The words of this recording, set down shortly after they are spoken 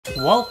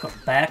Welcome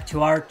back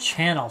to our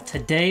channel.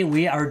 Today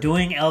we are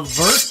doing a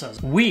versus.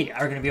 We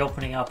are going to be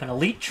opening up an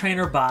Elite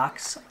Trainer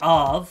box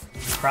of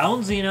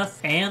Crown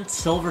Zenith and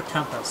Silver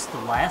Tempest, the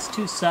last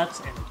two sets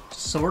in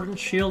Sword and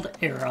Shield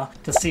era,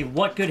 to see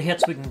what good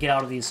hits we can get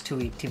out of these two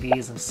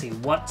ETBs and see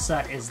what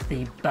set is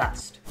the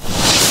best.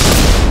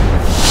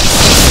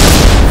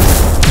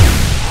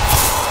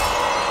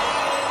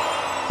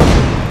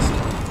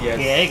 Yes.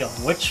 Diego,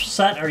 which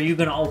set are you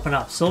going to open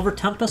up? Silver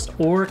Tempest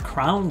or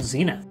Crown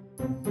Zenith?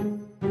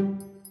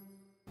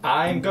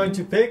 I'm going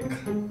to pick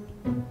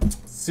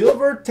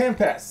Silver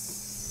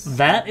Tempest.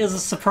 That is a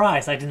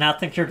surprise. I did not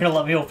think you were going to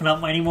let me open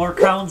up any more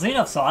Crown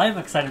Zenith, so I'm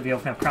excited to be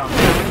opening up Crown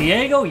Zenith.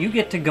 Diego, you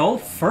get to go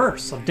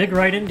first, so dig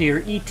right into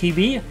your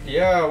ETB.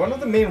 Yeah, one of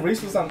the main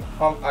reasons I'm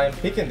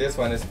picking this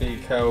one is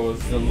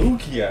because the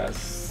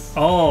Lugias.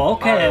 Oh,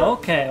 okay.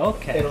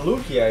 And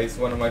Lugia is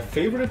one of my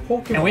favorite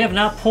Pokemon. And we have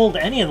not pulled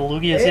any of the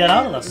Lugias yet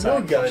out of the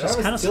set, which is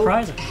kind of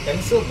surprising. I'm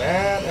still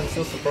mad, I'm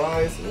still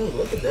surprised. Ooh,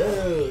 look at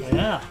those.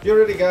 Yeah. You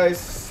already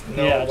guys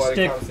know what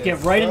it comes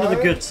get right into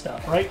the good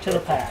stuff, right to the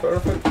pack.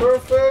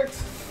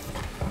 Perfect.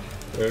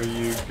 There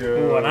you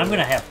go. Ooh, and I'm going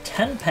to have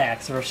 10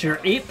 packs versus your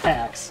 8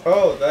 packs.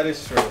 Oh, that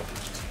is true.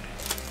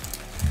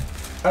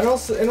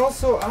 And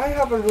also, I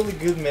have a really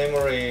good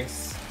memory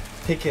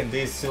picking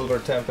this Silver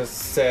Tempest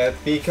set,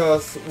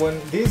 because when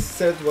this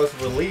set was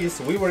released,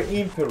 we were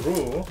in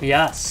Peru.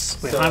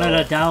 Yes, we hunted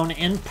it down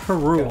in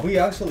Peru. And we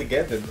actually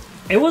get it.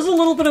 It was a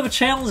little bit of a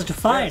challenge to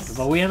find,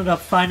 but we ended up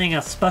finding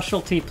a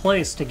specialty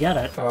place to get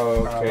it. Okay,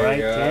 Alright,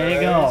 there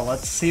you go.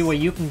 Let's see what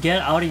you can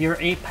get out of your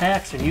 8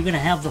 packs. Are you going to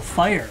have the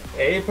fire?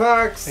 8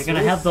 packs. You're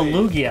going to have the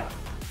Lugia.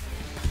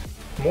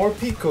 More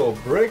Pico,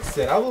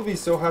 Brixton. I will be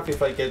so happy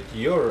if I get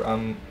your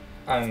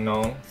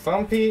unknown.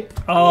 Fampi.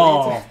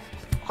 Oh.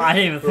 I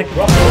didn't even think.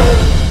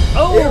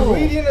 Oh!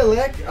 Radiant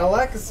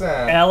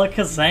Alakazam.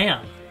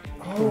 Alakazam.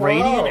 Oh,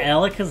 Radiant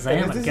wow.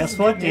 Alakazam. And guess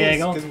what,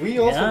 Diego? Because we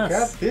also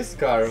got this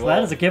card. So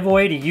that is a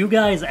giveaway to you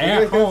guys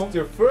at home.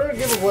 Your first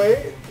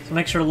giveaway. So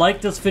make sure to like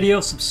this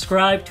video,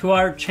 subscribe to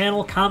our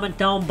channel, comment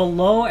down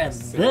below, and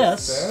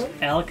this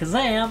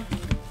Alakazam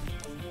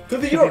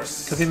could be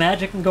yours. Could be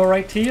magic and go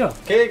right to you.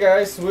 Okay,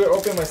 guys, we're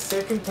opening my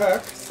second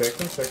pack.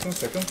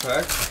 Second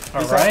pack.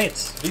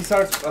 Alright. These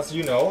are, as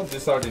you know,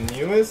 these are the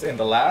newest and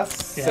the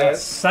last set.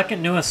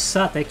 Second newest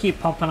set. They keep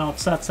pumping out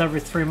sets every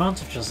 3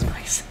 months, which is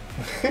nice.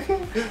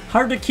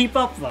 Hard to keep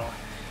up, though.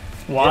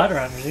 Water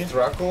energy.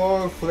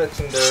 Dracula,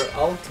 Fletchender,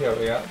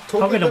 Altaria,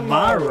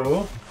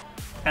 Togedemaru,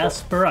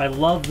 Esper. I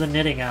love the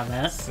knitting on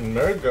that.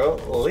 Smirgo,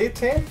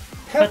 Litten,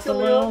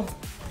 Petalil,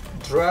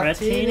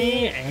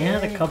 Dratini,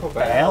 and a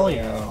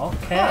Cobalion.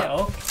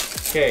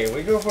 Okay.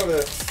 We go for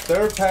the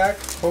third pack,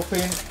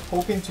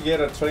 hoping to get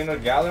a trainer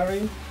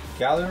gallery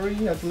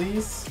at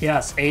least.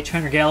 Yes, a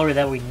trainer gallery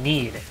that we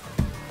need.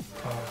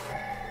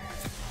 Okay.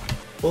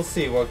 We'll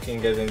see what we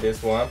can get in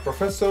this one.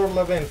 Professor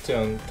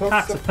Laventon,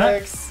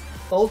 Toxapex,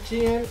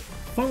 Ulchian,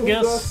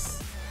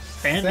 Fungus,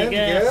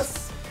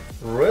 Sandygast,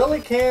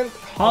 Relicanth,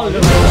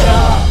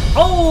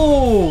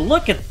 Oh,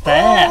 look at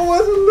that! Oh,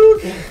 what's it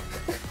looking?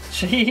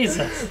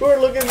 Jesus. We're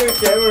looking at the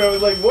camera, I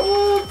was like,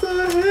 what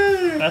the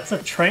heck? That's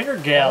a trainer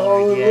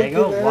gallery,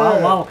 Diego.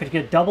 Wow, could you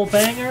get a double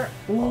banger?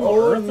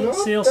 Ooh, Earth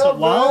Seal. So,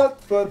 wow.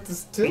 But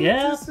still,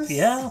 this is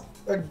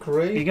a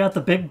great... You got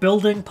the big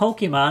building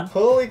Pokemon.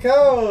 Holy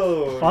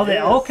cow!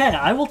 Well, okay,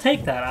 I will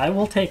take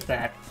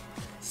that.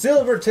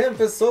 Silver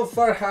Tempest so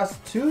far has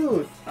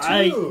two.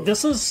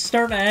 This is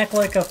starting to act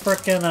like a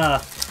frickin'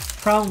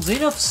 Crown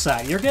Zenith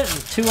set. You're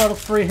getting 2 out of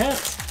 3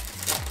 hits.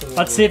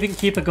 Let's see if you can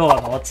keep it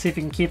going.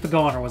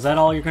 Or was that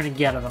all you're going to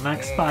get? Are the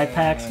next 5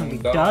 packs going to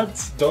be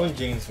duds? Don't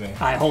jinx me.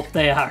 I hope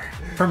they are,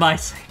 for my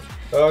sake.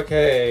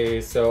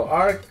 Okay, so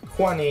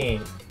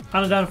Arquani,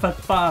 Unidentified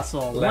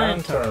Fossil,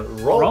 Lantern,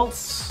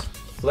 Ralts,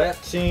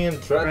 Fletching,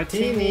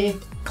 Dratini,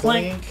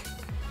 Clink,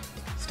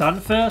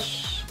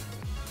 Stunfish,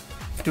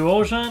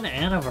 Duosion,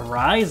 and a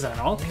Verizon.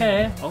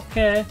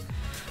 Okay.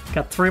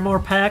 Got 4 more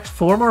packs,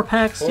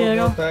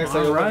 Diego.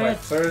 Alright.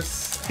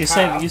 First you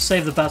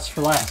save the best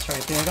for last,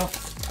 right, Diego?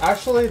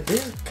 Actually,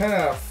 this kind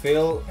of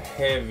feel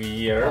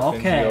heavier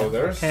than the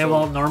others. Okay,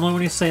 well, normally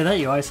when you say that,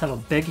 you always have a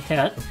big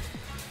hit.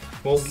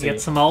 We'll see. Get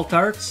some alt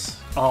arts.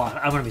 Oh,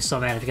 I'm going to be so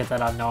mad if you get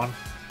that unknown.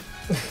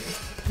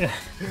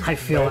 I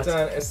feel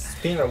it.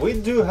 Spinner. We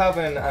do have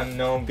an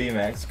unknown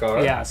BMX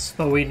card. Yes,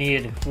 but we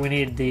need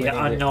the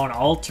unknown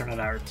alternate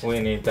art. We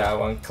need that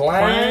one.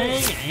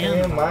 Clang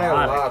and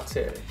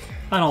Milotic.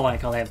 I don't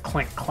like how they have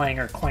Clink Clang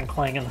or Clink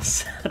Clang in the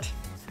set.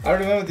 I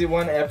remember the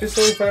one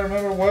episode, if I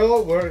remember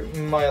well, where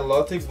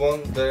Milotic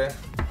won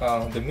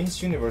the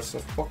Miss Universe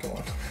of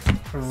Pokemon.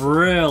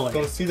 Really?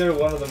 Considered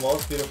one of the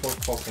most beautiful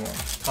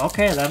Pokemon.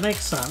 Okay, that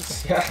makes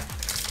sense. Yeah.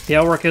 The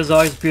artwork is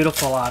always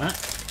beautiful on it.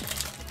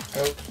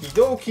 Okie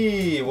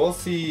dokie. We'll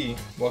see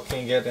what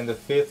can get in the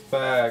 5th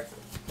pack.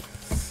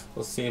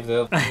 We'll see if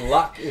the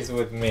luck is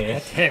with me.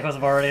 It was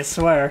already a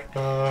swear.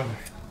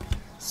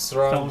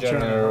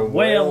 Stronger,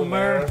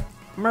 Whalmer,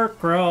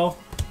 Murkrow,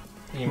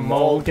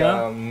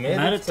 Emolga,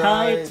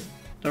 Meditite,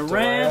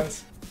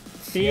 Durant,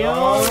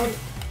 Fion,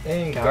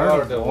 And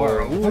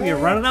Gardevoir. Ooh, you're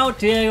running out,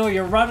 Diego.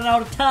 You're running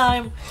out of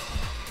time.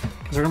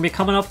 Because we're going to be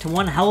coming up to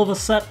one hell of a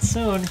set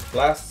soon.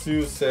 Last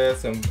 2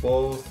 sets and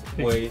both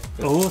ways.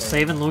 Oh,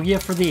 saving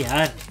Lugia for the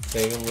end.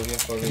 Saving Lugia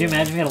for the end. Could you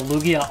imagine we had a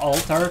Lugia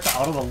alt art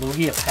out of a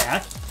Lugia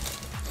pack?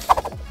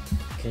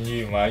 Can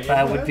you imagine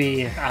I would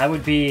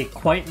be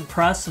quite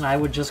impressed, and I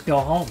would just go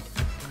home.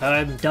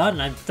 I'm done.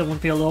 I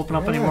wouldn't be able to open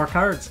up any more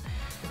cards.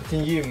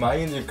 Can you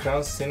imagine your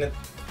Crown Zenith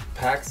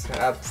packs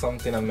had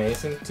something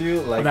amazing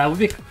too? Like that would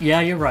be.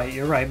 Yeah, you're right.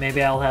 You're right.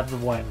 Maybe I'll have the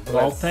one.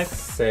 Vulpix,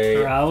 say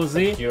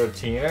Drowsy,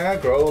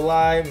 Giratina,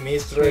 Growlithe,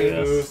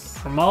 Misdreavus,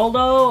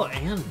 Romaldo,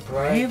 and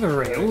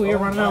Bravery. Ooh, you're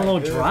running out a little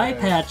dry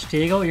patch,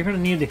 Diego. You're gonna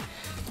need.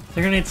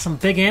 You're gonna need some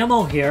big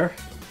ammo here.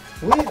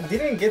 We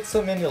didn't get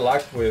so many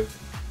luck with.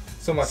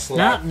 So much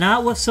luck.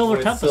 Not with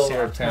Silver Tempest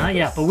yet. Not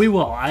yet, but we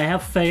will. I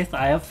have faith.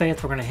 I have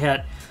faith. We're gonna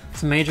hit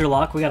some major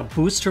luck. We got a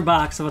booster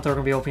box of it that we're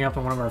gonna be opening up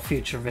in one of our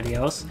future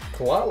videos.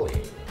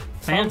 Quali,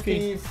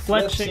 Fancy,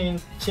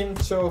 Fletching,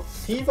 Chincho,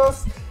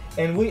 Fivas,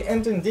 and we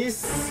ending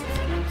this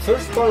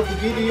first part of the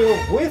video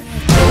with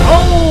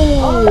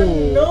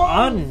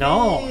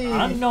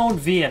unknown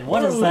V. And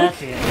what is that?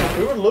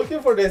 We were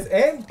looking for this,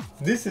 and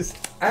this is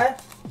a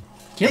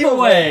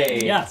giveaway.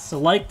 Yes, so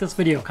like this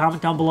video,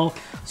 comment down below,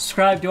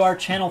 subscribe to our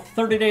channel.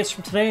 30 days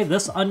from today,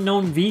 this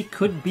unknown V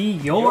could be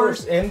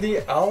yours. And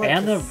the Alex.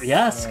 And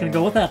yes, it's gonna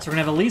go with that. So we're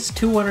gonna have at least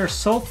 2 winners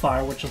so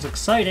far, which is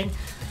exciting.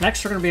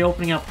 Next, we're gonna be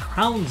opening up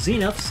Crown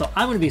Zenith, so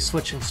I'm gonna be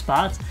switching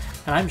spots,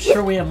 and I'm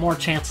sure we have more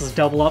chances to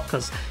double up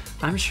because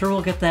I'm sure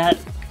we'll get that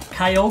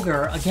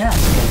Kyogre again.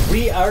 So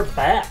we are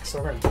back,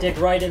 so we're gonna dig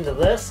right into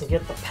this and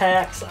get the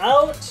packs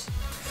out.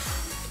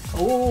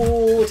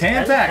 Ooh,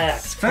 10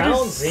 packs.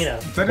 Crown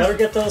Zenith. Better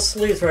get those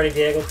sleeves ready,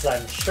 Diego, because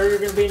I'm sure you're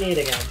going to be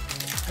needing them.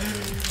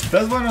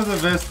 That's one of the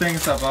best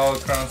things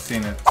about Crown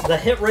Zenith. The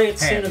hit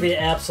rates seem to be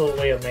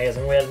absolutely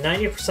amazing. We had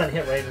 90%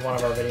 hit rate in one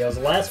of our videos. The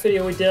last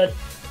video we did,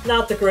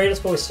 not the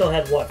greatest, but we still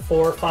had, what,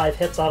 4 or 5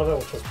 hits out of it,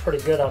 which was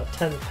pretty good out of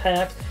 10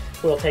 packs.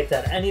 We'll take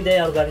that any day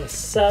out of any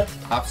set.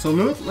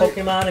 Absolutely.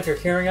 Pokemon, if you're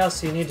hearing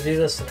us, you need to do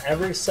this in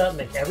every set.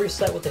 Make every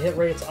set with the hit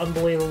rates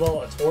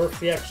unbelievable. It's worth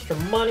the extra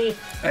money.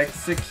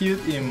 Execute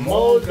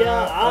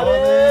Emolga,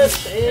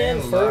 Oddish,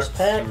 and first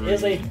pack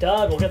is a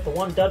dud. We'll get the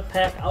 1 dud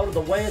pack out of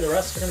the way. The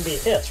rest are going to be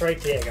hits, right,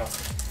 Diego?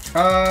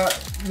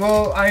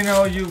 Well, I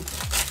know you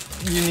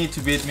need to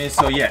beat me,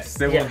 so yes,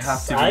 they will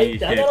have to be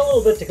hits. I got a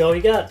little bit to go.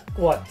 You got,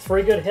 what,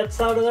 3 good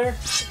hits out of there?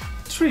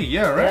 3,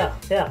 yeah, right?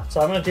 Yeah. So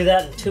I'm going to do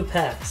that in 2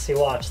 packs. See,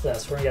 watch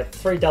this. We're going to get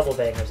 3 double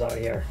bangers out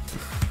here.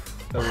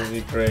 That would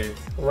be great.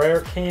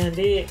 Rare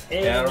Candy,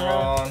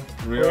 Aaron,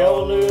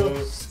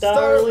 Riolu,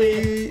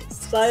 Starly,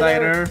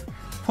 Cider,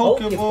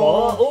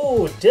 Pokeball.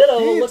 Ooh, Ditto.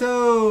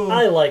 Ditto.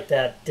 I like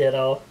that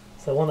Ditto.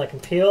 So one that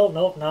can peel.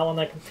 Nope, not one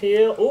that can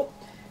peel. Ooh,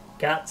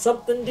 got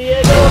something,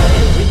 Diego.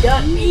 And we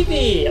got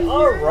Eevee.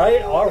 All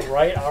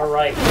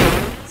right.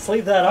 Let's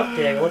leave that up,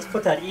 Diego. Let's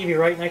put that Eevee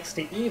right next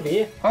to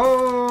Eevee.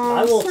 Oh,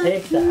 I will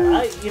take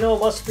that. You know,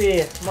 must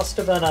have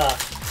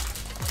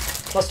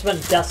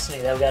been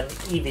destiny that we got an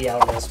Eevee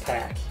out of this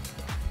pack.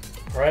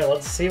 All right,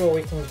 let's see what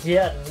we can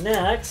get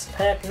next.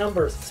 Pack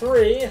number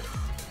 3.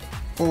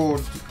 Oh,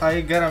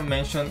 I gotta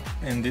mention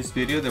in this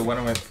video that one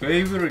of my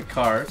favorite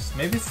cards,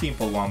 maybe a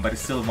simple one, but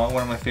it's still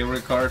one of my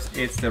favorite cards.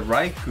 It's the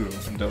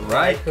Raikou. And the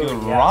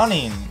Raikou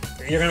running.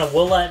 You're gonna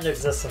will that into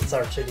existence,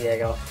 aren't you,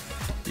 Diego?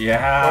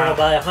 Yeah. We're gonna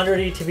buy 100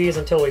 ETBs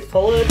until we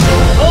pull it.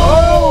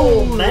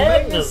 Oh,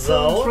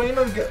 Magnezone.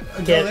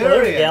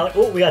 Galarian.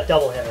 Oh, we got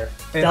double hitter.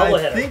 Double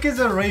hitter. I think it's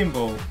a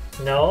rainbow.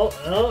 No.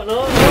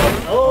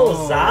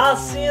 Oh,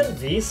 Zacian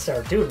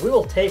V-Star. Dude, we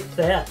will take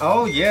that.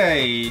 Oh,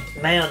 yay.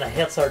 Man, the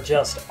hits are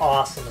just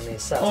awesome in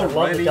these sets. Already I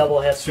love the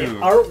double hits. The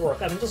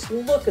artwork. I mean, just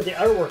look at the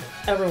artwork of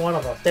every one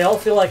of them. They all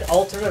feel like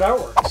alternate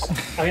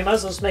artworks. I mean, might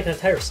as well just make an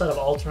entire set of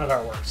alternate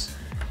artworks.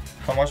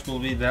 How much will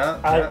be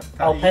that?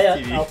 I'll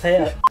pay it. I'll pay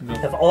it.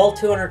 If all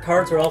 200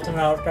 cards are alternate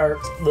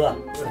arts,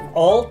 if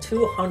all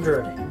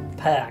 200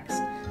 packs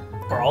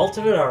are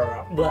alternate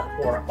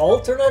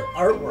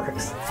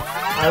artworks,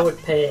 I would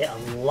pay a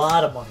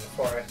lot of money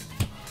for it.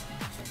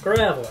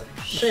 Graveler,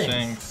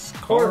 Shinx,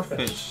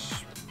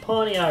 Corphish,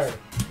 Pawniard,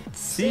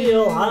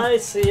 Seal, High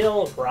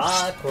Seal,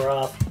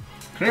 Rockruff,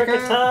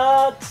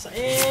 Kricketot,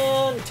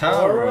 and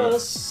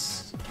Taurus.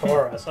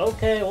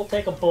 Okay, we'll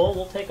take a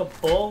bull.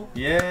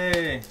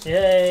 Yay.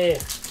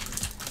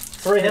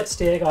 3 hits,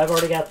 Diego. I've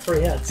already got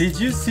 3 hits. Did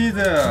you see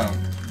the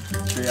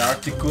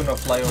Articuno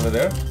fly over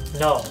there?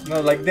 No.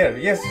 No, like there.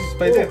 Yes, it's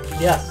by there.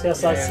 Yes, I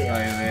see it. By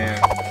there.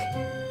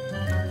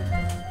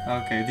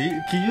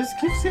 Okay, can you just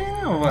keep seeing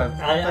it or what?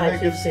 I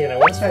keep seeing it.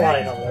 What's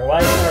flying over there? Why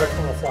is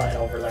Articuno flying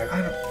over there?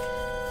 I don't...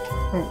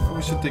 Oh,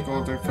 we should take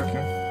all the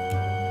fucking...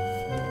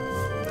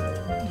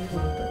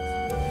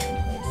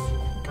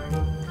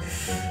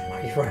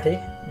 Ready?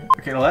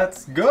 Okay,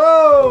 let's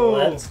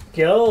go!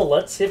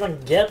 Let's see if I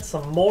can get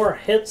some more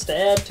hits to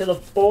add to the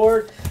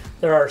board.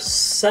 There are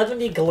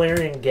 70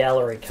 Galarian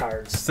Gallery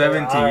cards.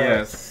 70,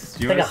 yes. I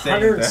think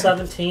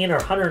 117 or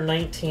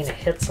 119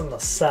 hits in the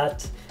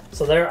set.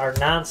 So there are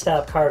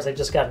non-stop cards. I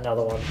just got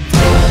another one.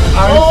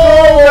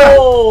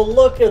 Oh,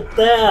 look at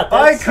that.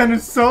 I kind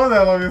of saw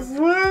that on his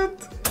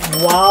what?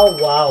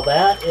 Wow,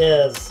 that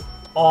is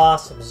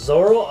awesome.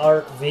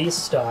 Zoroark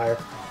V-Star.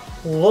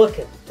 Look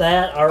at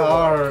that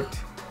artwork.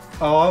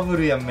 Oh, that would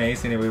be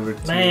amazing if we were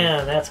two.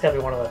 Man, that's got to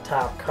be one of the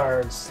top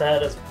cards.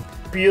 That is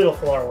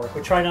beautiful artwork.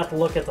 We try not to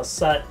look at the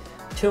set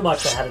too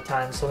much ahead of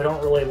time, so we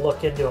don't really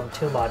look into them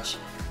too much.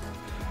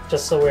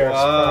 Just so we're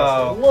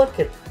surprised. Look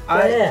at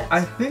that.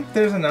 I think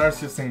there's an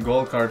Arceus in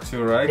gold card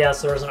too, right?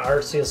 Yes, there's an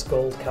Arceus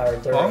gold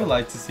card there. I would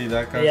like to see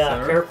that card,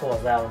 Yeah, sir. careful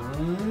of that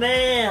one.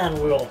 Man,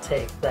 we'll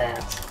take that.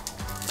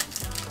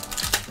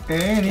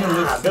 And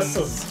God, this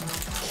is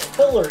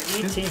killer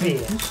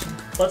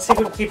ETB. Let's see if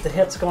we can keep the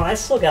hits going. I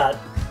still got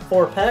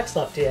 4 packs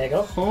left,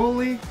 Diego.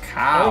 Holy I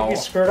cow. think you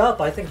screwed up.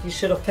 I think you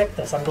should have picked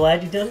this. I'm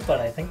glad you didn't, but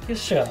I think you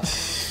should.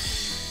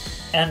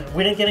 And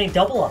we didn't get any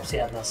double ups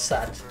yet in this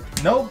set.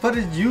 No, but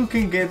you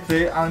can get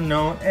the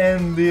Unknown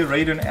and the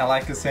Raiden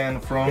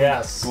Alakazam from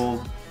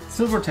Gold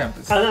Silver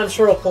Tempest. And I'm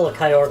sure we'll pull a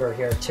Kyogre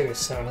here too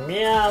soon.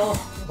 Meow,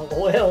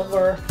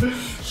 Wilbur,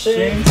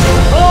 Shinx.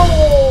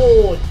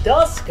 Oh,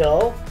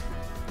 Duskull.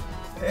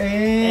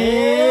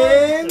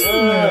 And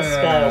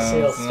Sky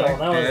Seal Stone.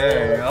 That was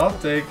okay, I'll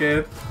take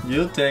it.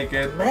 You take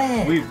it.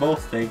 Man. We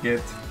both take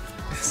it.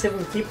 Let's see if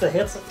we can keep the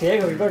hits.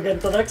 Diego, we better get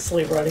the next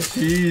sleeve ready.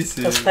 Jesus.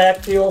 This pack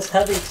feels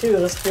heavy too.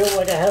 This feels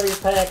like a heavy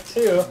pack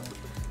too.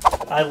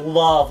 I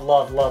love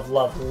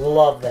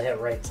the hit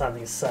rates on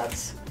these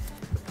sets.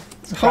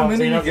 How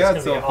many you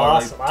got so far?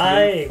 Awesome.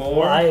 Like 2,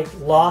 4? I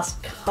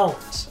lost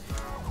count.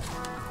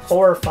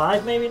 4 or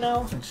 5 maybe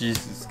now?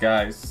 Jesus,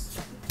 guys.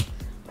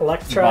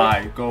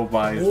 Electrike. Go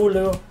buy.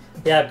 Wooloo.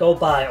 Yeah, go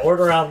buy.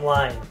 Order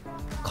online.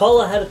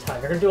 Call ahead of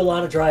time. You're going to do a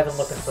lot of driving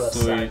looking for this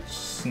set.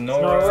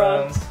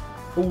 Snorunt.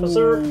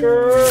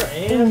 Berserker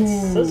and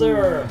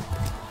Scissor.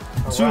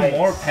 Two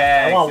more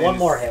packs. I want one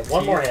more hit.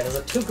 One more hit. Is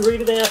it too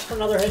greedy to ask for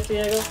another hit,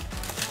 Diego?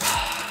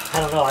 I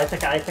don't know. I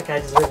think I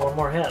deserve one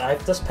more hit.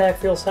 This pack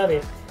feels heavy.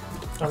 I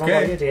don't know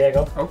about you,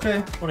 Diego. Okay.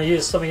 I want to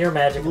use some of your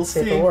magic and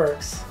see if it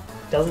works.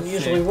 Doesn't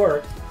usually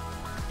work.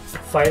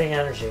 Fighting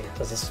Energy.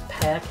 Does this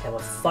pack have a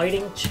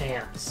fighting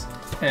chance?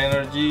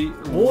 Energy.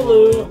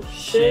 Wooloo,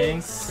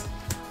 Shinx,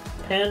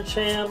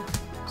 Pancham,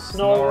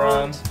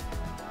 Snorunt,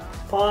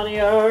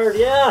 Pawniard.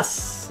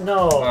 Yes!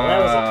 No, that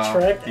was a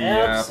trick.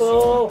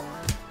 Absol.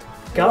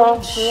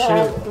 Gumshoe.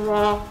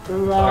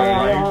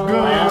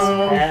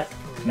 Last pack.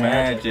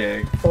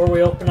 Magic. Before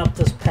we open up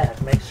this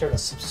pack, make sure to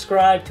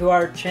subscribe to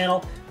our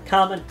channel,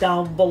 comment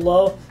down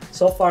below.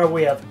 So far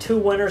we have 2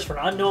 winners for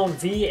an Unknown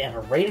V and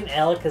a Raiden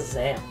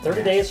Alakazam.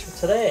 30 days from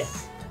today.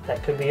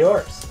 That could be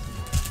yours.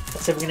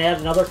 Let's see if we can add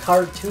another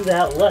card to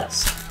that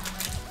list.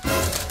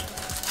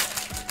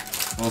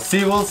 We'll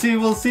see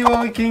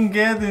what we can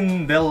get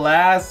in the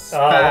last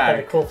pack.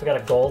 That'd be cool if we got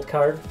a gold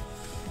card.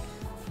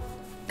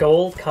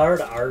 Gold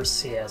card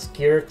Arceus,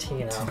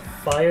 Giratina,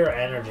 Fire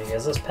Energy.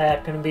 Is this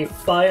pack going to be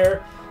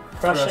Fire,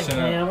 Crushing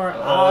Hammer,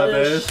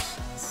 Oddish,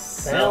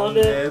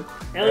 Salandit,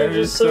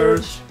 Energy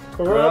Surge,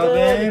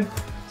 Grubbin,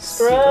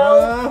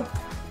 Scrub,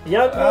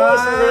 Young Moose,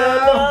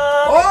 and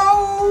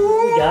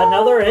Oh! We got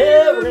another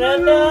hit. We're going to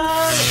end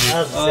on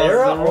a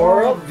Zera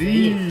or a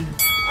V.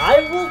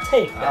 I will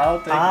take that. I'll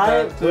take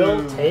that too. I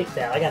will take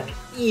that. I got an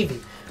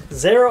Eevee,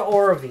 Zera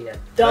or a V, a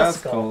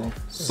Duskull,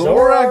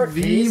 Zoroark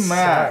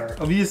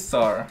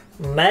V-Star,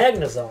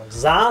 Magnezone,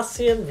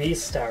 Zacian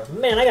V-Star.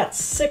 Man, I got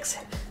 6.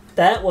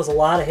 That was a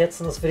lot of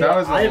hits in this video. That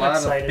was I am lot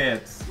excited. Of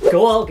hits.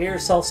 Go out, get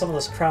yourself some of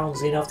this Crown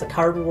Zenith. The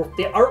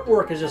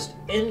artwork is just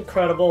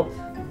incredible.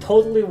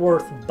 Totally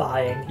worth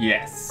buying.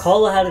 Yes.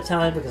 Call ahead of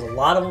time because a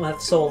lot of them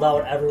have sold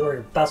out everywhere.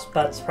 Your best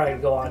bet is probably to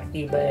go on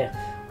eBay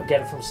or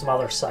get it from some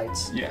other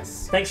sites.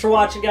 Yes. Thanks for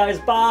watching, guys.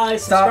 Bye.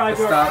 Subscribe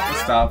to our...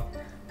 Stop.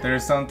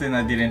 There's something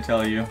I didn't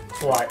tell you.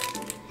 What?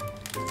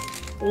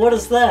 What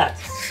is that?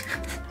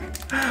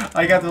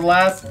 I got the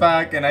last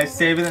pack and I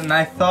saved it, and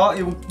I thought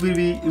it would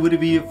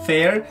be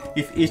fair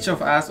if each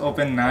of us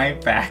opened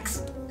 9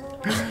 packs.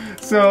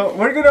 So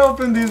we're gonna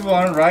open this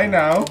one right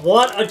now.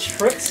 What a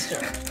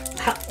trickster!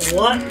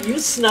 What? You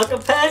snuck a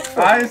pack?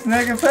 I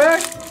snuck a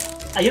pack.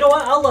 You know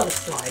what? I'll let it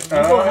slide. You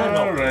go ahead and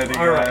open. Alrighty,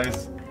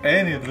 guys.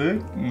 And it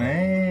looked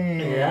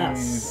nice.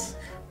 Yes.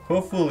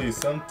 Hopefully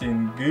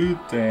something good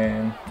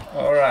then.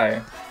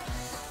 Alright.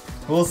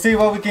 We'll see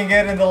what we can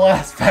get in the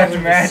last pack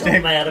of magic. I'm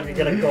so mad if you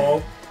get a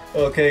gold.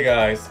 Okay,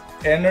 guys.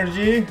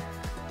 Energy.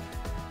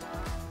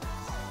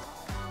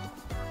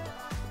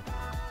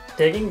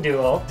 Digging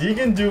Duo.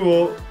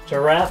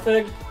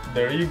 Giraffig.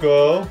 There you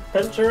go.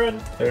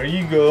 Pinturin. There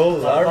you go.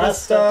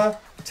 Larvesta.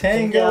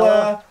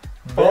 Tangela.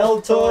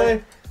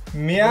 Beltoy.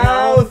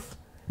 Meowth.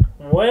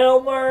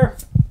 Wilmer.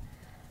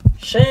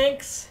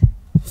 Shanks.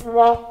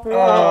 Oh,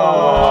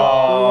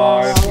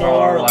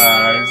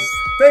 Snorlax.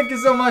 Thank you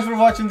so much for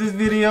watching this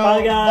video.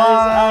 Bye, guys.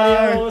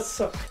 Bye.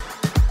 Adios.